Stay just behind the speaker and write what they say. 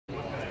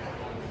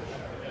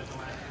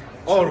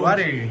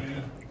Alrighty,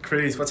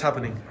 Chris, what's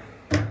happening?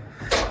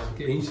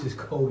 Getting used to this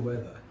cold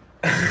weather.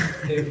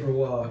 Here for a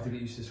while, I have to get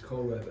used to this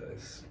cold weather.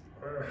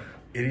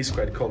 It is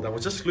quite cold. I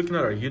was just looking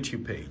at our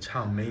YouTube page,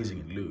 how amazing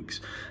it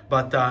looks.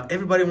 But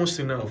everybody wants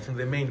to know from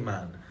the main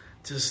man,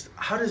 just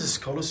how does the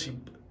scholarship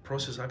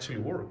process actually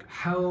work?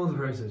 How the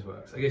process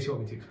works. I guess you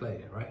want me to explain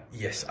it, right?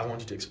 Yes, I want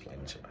you to explain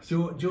it to us.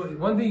 George,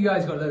 one thing you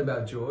guys got to learn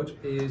about George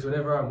is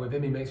whenever I'm with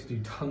him, he makes me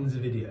do tons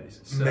of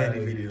videos. So, many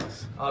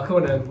videos. Oh, come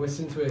on then,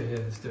 since we're here,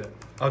 let's do it.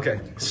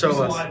 Okay, so... Use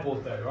the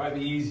whiteboard though, right? It'll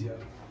be easier.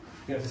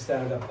 You have to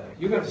stand up though.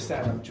 You're going to have to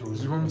stand up, George.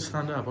 You want to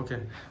stand up?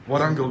 Okay.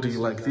 What angle do you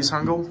like? This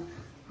angle?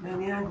 No,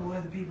 the angle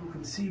where the people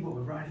can see what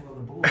we're writing on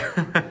the board.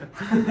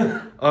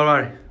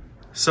 Alright,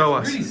 so...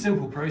 It's a really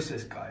simple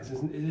process, guys.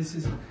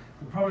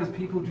 The problem is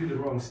people do the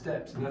wrong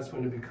steps, and that's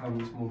when it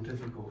becomes more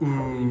difficult.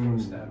 Probably if you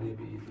stand here, it'd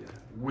be easier.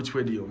 Which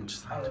way do you want to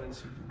stand? You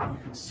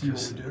can see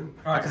what we're doing.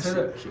 Alright, so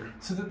look, here.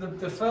 So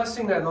the first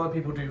thing that a lot of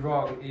people do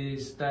wrong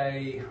is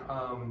actually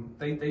let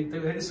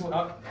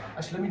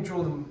me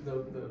draw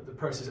the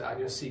process out and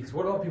you'll see, because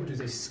what a lot of people do is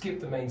they skip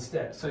the main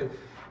steps. So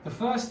the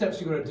first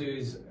steps you've got to do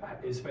is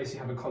basically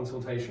have a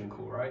consultation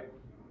call, right?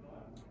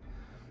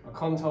 A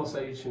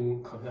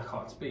consultation, I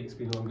can't speak, it's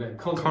been a long day.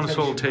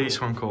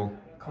 Consultation call.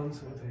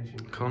 Consultation.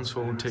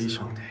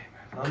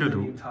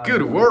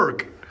 Good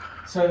work.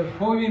 So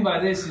what we mean by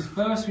this is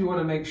first we want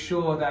to make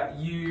sure that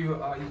you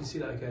can see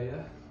that okay,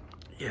 yeah?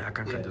 Yeah, I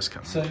can cut this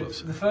camera So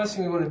closer. the first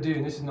thing we want to do,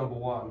 and this is number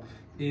one,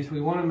 is we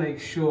want to make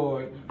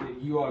sure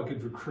that you are a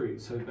good recruit.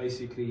 So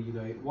basically,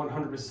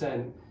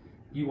 100%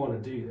 you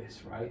want to do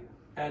this, right?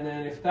 And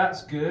then if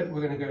that's good, we're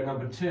going to go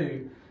number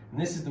two,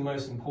 and this is the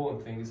most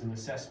important thing, is an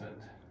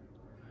assessment.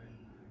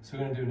 So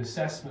we're going to do an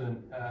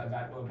assessment,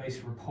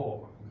 based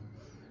report.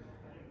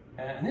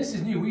 And this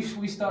is new.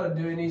 We started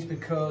doing these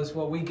because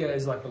what we get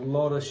is like a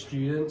lot of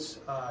students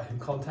who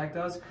contact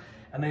us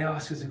and they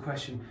ask us a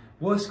question: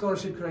 what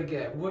scholarship could I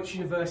get? Which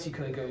university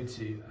could I go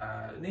to?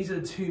 These are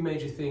the two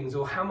major things.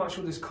 Or how much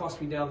will this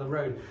cost me down the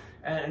road?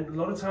 And a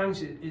lot of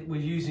times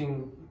we're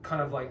using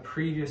kind of like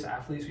previous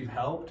athletes we've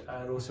helped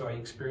and also our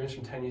experience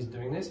from 10 years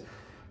doing this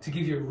to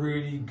give you a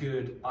really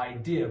good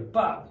idea.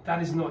 But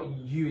that is not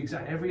you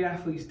exactly. Every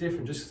athlete's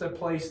different. Just because I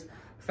placed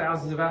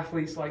thousands of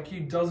athletes like you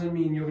doesn't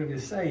mean you're going to be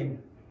the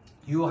same.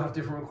 You'll have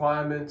different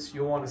requirements,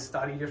 you'll want to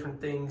study different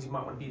things, you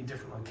might want to be in a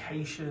different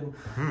location.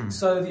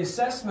 So the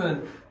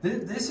assessment,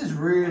 this is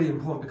really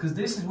important because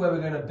this is where we're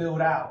going to build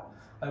out.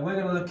 Like we're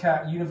going to look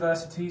at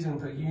universities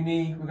and put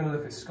uni, we're going to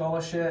look at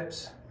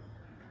scholarships,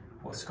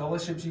 what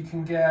scholarships you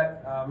can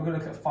get, we're going to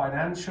look at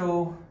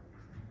financial,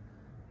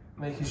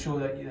 making sure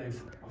that,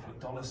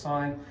 dollar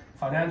sign,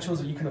 financials,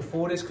 that you can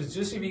afford this, because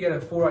just if you get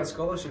a full-ride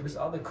scholarship, there's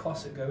other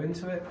costs that go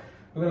into it.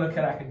 We're going to look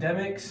at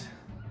academics.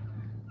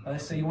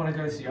 Let's say you want to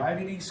go to your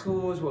Ivy League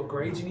schools, what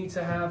grades you need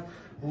to have.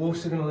 We're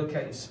also going to look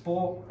at your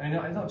sport, and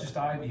not just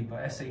Ivy,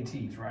 but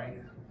SATs,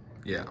 right?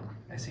 Yeah.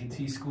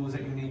 SAT schools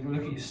that you need. We'll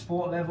look at your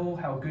sport level,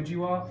 how good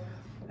you are,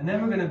 and then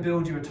we're going to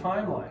build you a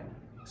timeline.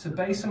 So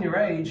based on your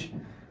age,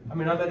 I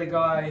met a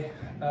guy,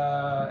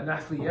 an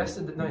athlete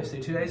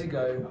yesterday, 2 days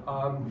ago.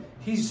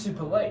 He's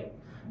super late,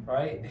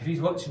 right? If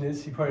he's watching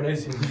this, he probably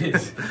knows who he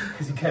is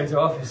because he came to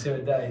our office the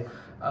other day.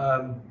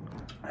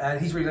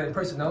 And he's really late in the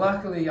process. Now,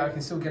 luckily, I can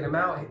still get him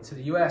out to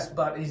the US,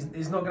 but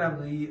he's not going to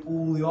have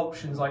all the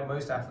options like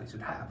most athletes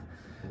would have.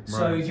 Right.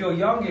 So if you're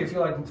younger, if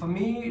you're like, for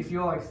me, if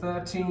you're like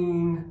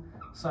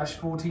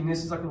 13/14,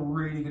 this is like a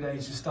really good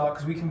age to start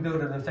because we can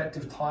build an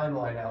effective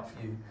timeline out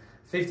for you.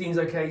 15's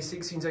okay,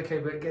 16's okay,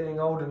 but getting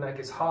older and that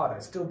gets harder.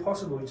 It's still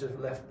possible, we just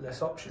have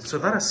less options. So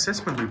that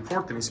assessment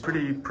report then is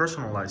pretty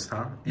personalized,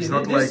 huh? It's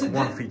not like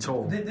one fits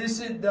all. This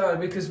is, no,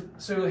 because,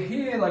 so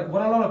here, like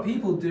what a lot of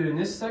people do in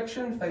this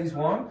section, phase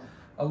one,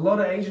 a lot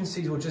of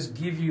agencies will just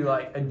give you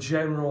like a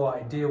general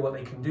idea what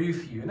they can do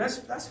for you. And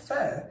that's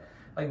fair.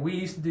 Like we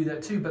used to do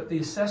that too, but the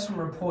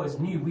assessment report is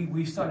new.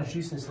 We've started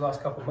introducing this the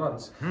last couple of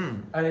months.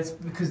 And it's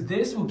because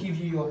this will give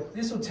you,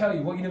 this will tell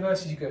you what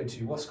universities you go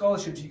to, what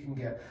scholarships you can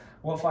get,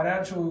 what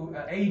financial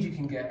aid you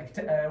can get,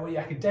 what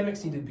your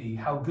academics need to be,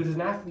 how good as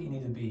an athlete you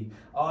need to be,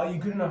 are you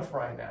good enough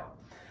right now?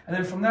 And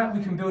then from that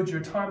we can build your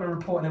retirement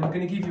report, and then we're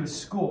going to give you a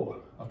score,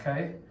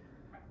 okay?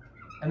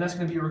 And that's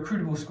going to be a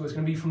recruitable score. It's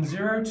going to be from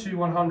 0 to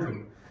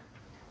 100.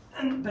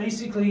 And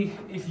basically,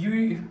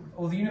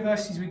 all the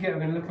universities we get, we're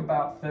going to look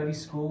about 30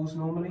 schools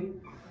normally.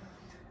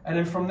 And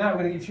then from that,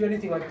 if you're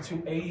anything like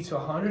between 80 to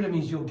 100, it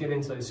means you'll get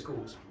into those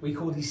schools. We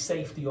call these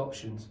safety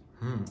options.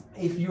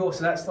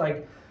 So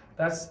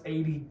that's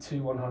 80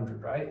 to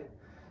 100, right?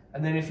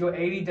 And then if you're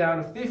 80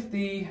 down to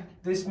 50,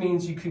 this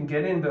means you can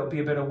get in, but it'll be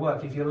a bit of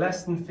work. If you're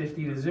less than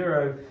 50 to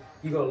 0,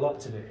 you've got a lot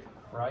to do,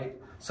 right?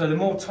 So the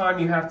more time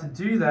you have to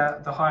do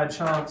that, the higher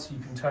chance you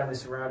can turn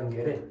this around and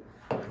get in.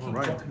 I keep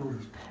dropping all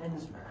these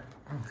pens, man.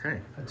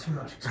 Okay. Had too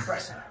much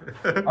espresso.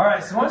 All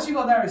right, so once you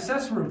got that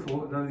assessment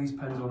report, none of these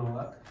pens want to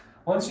work.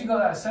 Once you got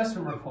that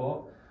assessment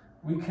report,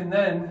 we can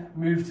then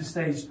move to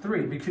stage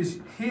 3, because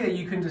here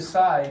you can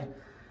decide,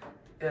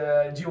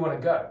 do you want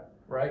to go,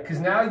 right? Because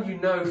now you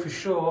know for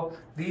sure,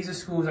 these are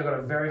schools I've got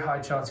a very high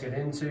chance to get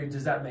into.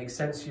 Does that make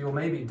sense to you? Or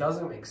maybe it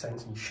doesn't make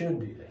sense and you shouldn't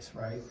do this,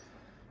 right?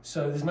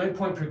 So there's no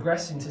point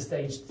progressing to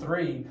stage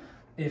 3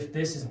 if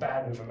this is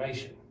bad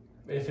information.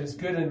 If it's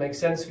good and it makes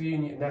sense for you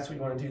and that's what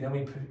you want to do, then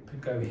we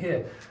go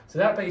here. So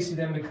that basically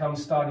then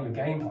becomes starting your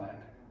game plan.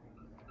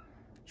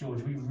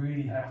 George, we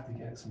really have to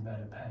get some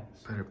better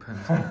pens. Better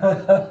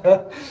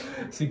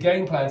pens. So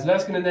game plan. So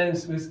that's going to then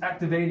is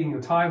activating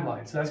your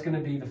timeline. So that's going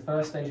to be the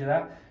first stage of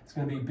that. It's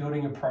going to be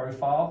building a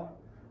profile,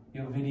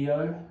 your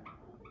video.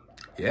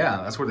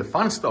 Yeah, that's where the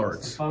fun starts.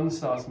 That's the fun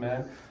starts,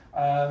 man.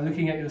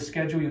 Looking at your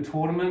schedule, your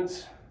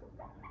tournaments.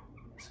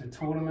 So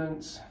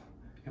tournaments,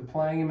 you're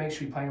playing and make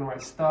sure you're playing the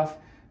right stuff.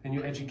 Then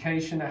your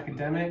education,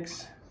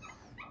 academics.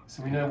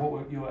 So we know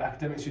what your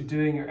academics you're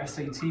doing, your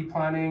SAT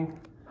planning.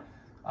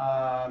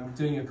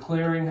 Doing your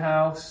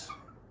clearinghouse,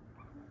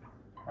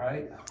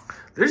 right?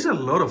 There's a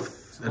lot of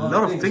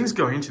things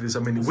going into this. I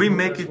mean, we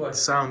make it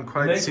sound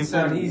quite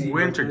simple.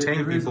 We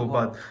entertain people,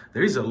 but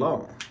there is a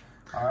lot.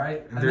 All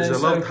right. And there's a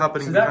lot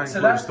happening behind closed doors.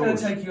 So that's going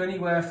to take you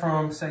anywhere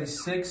from say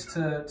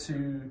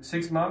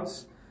 6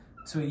 months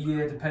to a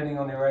year, depending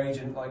on your age.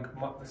 And like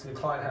the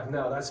client I have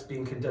now, that's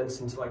being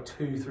condensed into like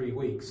 2-3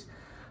 weeks.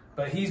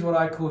 But he's what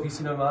I call, if you've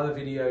seen on my other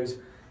videos,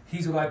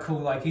 he's what I call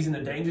like he's in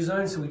the danger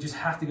zone, so we just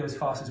have to go as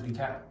fast as we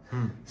can.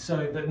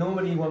 So, but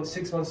normally you want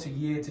 6 months to a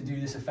year to do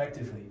this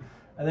effectively.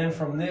 And then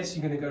from this,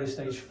 you're going to go to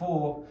stage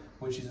 4,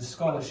 which is a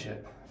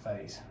scholarship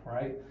phase,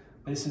 right?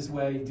 This is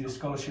where you do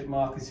scholarship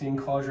marketing,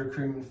 college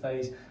recruitment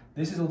phase.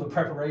 This is all the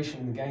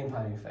preparation in the game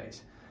planning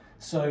phase.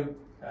 So,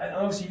 and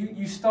obviously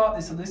you start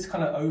this, so this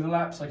kind of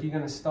overlaps, like you're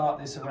going to start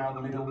this around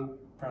the middle,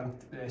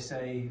 around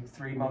say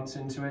 3 months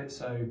into it.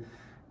 So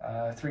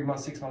 3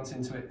 months, 6 months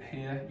into it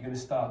here, you're going to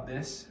start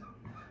this.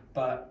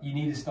 But you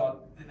need to start,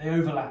 they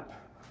overlap.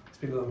 It's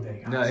been a long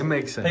day, guys. No, it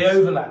makes sense. They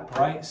overlap,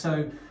 right?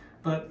 So,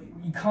 but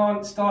you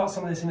can't start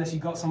some of this unless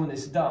you've got some of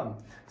this done.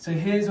 So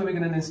here's where we're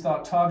going to then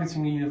start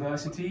targeting the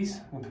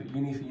universities. We'll put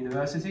uni for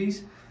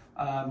universities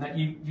that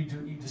you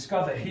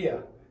discover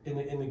here in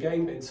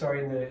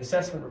the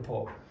assessment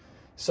report.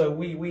 So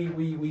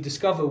we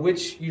discover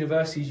which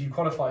universities you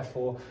qualify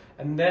for,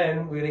 and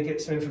then we're going to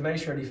get some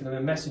information ready for them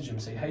and message them.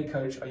 Say, hey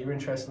coach, are you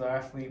interested in our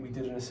athlete? We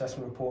did an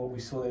assessment report. We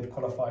saw they'd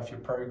qualify for your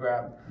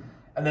program.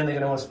 And then they're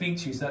going to want to speak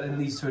to you. So that then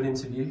leads to an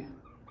interview.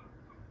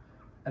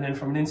 And then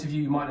from an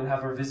interview, you might then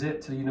have a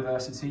visit to the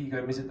university. You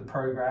go visit the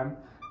program.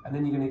 And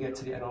then you're going to get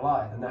to the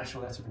NLI, the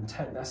National Letter of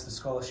Intent. That's the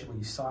scholarship where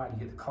you sign, you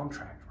get the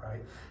contract,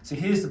 right? So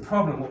here's the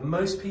problem. What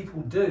most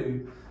people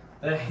do,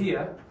 they're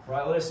here,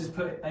 right? Well, let's just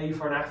put A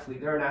for an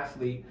athlete. They're an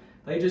athlete.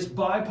 They just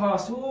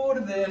bypass all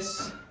of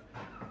this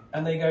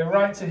and they go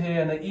right to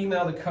here and they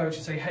email the coach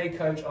and say, hey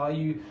coach, are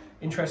you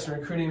interested in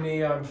recruiting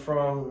me? I'm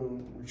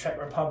from Czech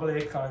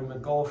Republic. I'm a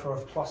golfer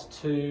of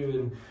 +2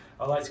 and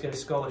I'd like to get a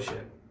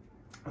scholarship.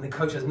 And the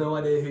coach has no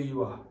idea who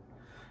you are.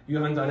 You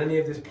haven't done any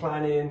of this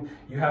planning.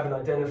 You haven't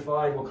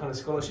identified what kind of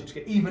scholarships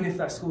you get. Even if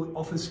that school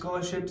offers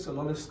scholarships, a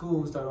lot of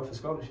schools don't offer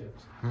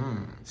scholarships.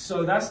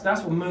 So that's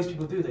what most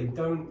people do. They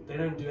don't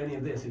do any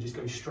of this. They just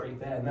go straight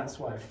there, and that's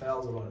why it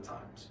fails a lot of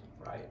times,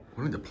 right?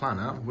 We need the plan,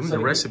 huh? We need the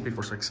recipe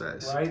for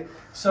success, right?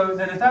 So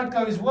then, if that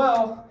goes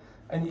well,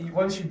 and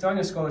once you've done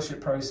your scholarship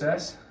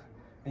process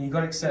and you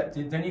got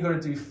accepted, then you got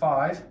to do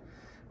 5,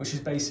 which is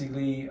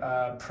basically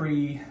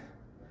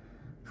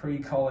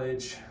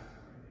pre-college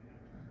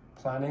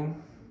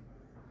planning.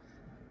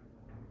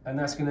 And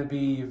that's going to be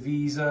your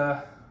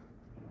visa,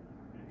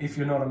 if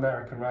you're not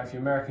American, right? If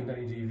you're American, you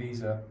don't need to do your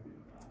visa.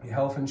 Your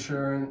health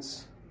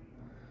insurance,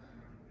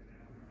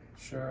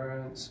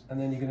 and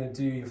then you're going to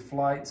do your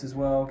flights as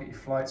well, get your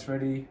flights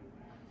ready.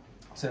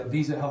 So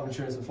visa, health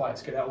insurance, and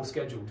flights, get that all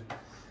scheduled.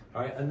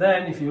 All right, and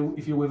then if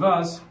you're with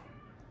us,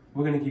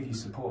 we're going to give you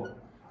support.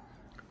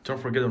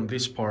 Don't forget on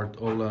this part,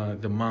 all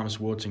the moms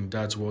watching,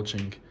 dads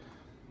watching,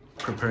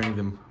 preparing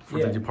them for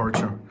the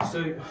departure.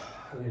 So,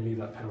 I'm going to leave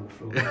that pen on the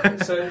floor.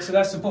 so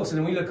that's support. So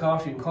then we look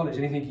after you in college.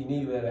 Anything you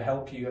need, we're there to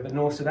help you. But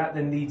also that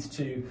then leads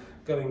to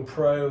going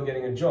pro and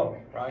getting a job,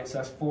 right? So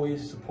that's 4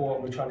 years of support,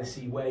 and we're trying to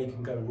see where you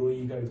can go. Will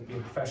you go be a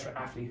professional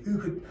athlete? Who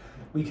could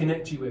we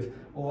connect you with?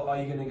 Or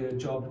are you going to get a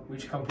job?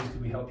 Which companies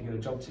could we help you get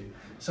a job to?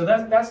 So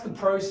that's the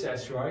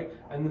process, right?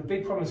 And the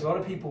big problem is a lot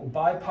of people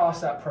bypass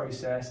that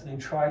process and then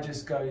try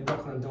just go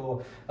knock on a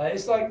door.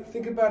 It's like,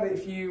 think about it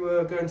if you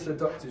were going to the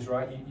doctors,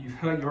 right? You've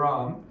hurt your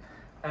arm,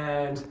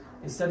 and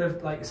instead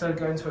of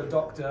going to a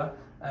doctor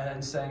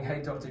and saying,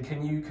 hey doctor,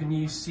 can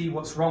you see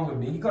what's wrong with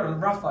me? You've got a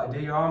rough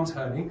idea, your arm's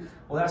hurting.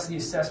 Well, that's the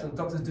assessment.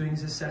 The doctor's doing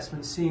his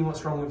assessment, seeing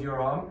what's wrong with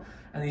your arm,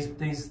 and he's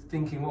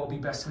thinking what will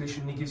be best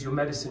solution, and he gives you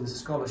medicine as a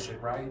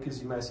scholarship, right? He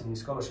gives you medicine and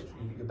scholarship, so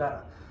you get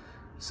better.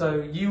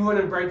 So you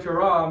wouldn't break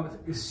your arm,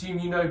 assume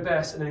you know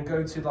best, and then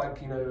go to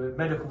a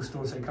medical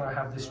store and say, can I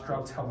have this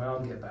drug to help my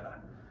arm get better?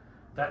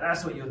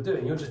 That's what you're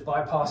doing. You're just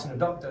bypassing a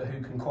doctor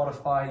who can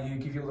qualify you,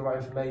 give you all the right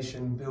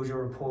information, build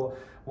your report,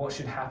 what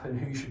should happen,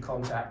 who you should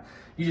contact.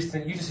 You just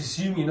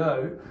assume you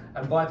know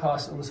and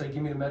bypass it and say,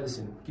 give me the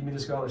medicine, give me the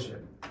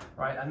scholarship,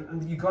 right?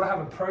 And you've got to have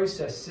a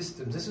process,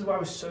 systems. This is why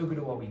we're so good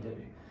at what we do.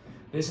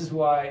 This is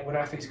why when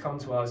athletes come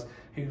to us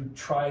who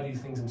try to do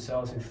things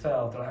themselves and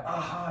fail, they're like,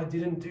 aha, I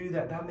didn't do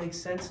that. That makes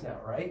sense now,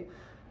 right?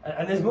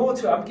 And there's more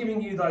to it. I'm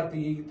giving you like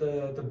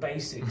the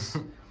basics.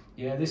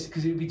 Yeah, this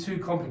because it would be too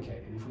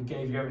complicated if we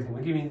gave you everything.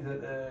 We're giving you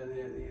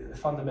the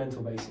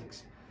fundamental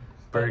basics.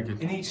 Very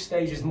good. In each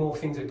stage, there's more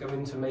things that go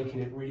into making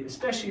it really,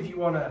 especially if you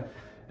want a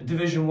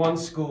Division 1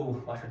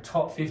 school, like a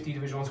top 50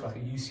 Division 1 school, like a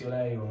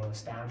UCLA or a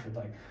Stanford,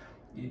 like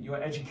your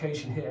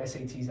education here,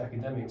 SATs,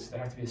 academics, they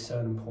have to be a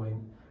certain point.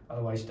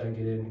 Otherwise, you don't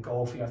get in. In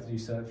golf, you have to do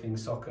certain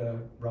things. Soccer,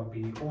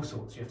 rugby, all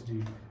sorts. You have to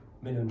do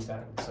minimum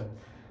standards.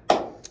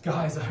 So,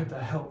 guys, I hope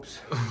that helps.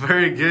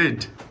 Very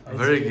good.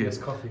 Very good. This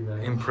coffee, man.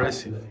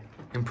 Impressive.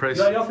 Impressive.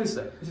 You like the office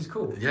though? This is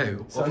cool. Yeah,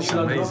 So office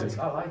I amazing. office.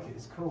 I like it.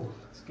 It's cool.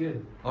 It's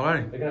good. All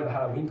right. They're gonna have a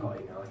Halloween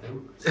party now, I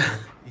think. So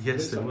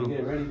Yes, they we're will.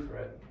 getting ready for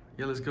it.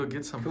 Yeah, let's go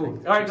get something. Cool.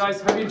 All right,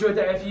 guys. Hope you enjoyed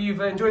that. If you've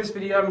enjoyed this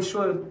video, I'm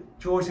sure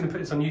George's gonna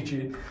put this on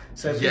YouTube.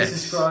 So please Yes.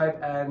 subscribe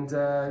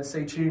and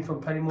stay tuned for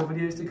plenty more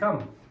videos to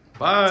come.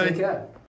 Bye. Take care.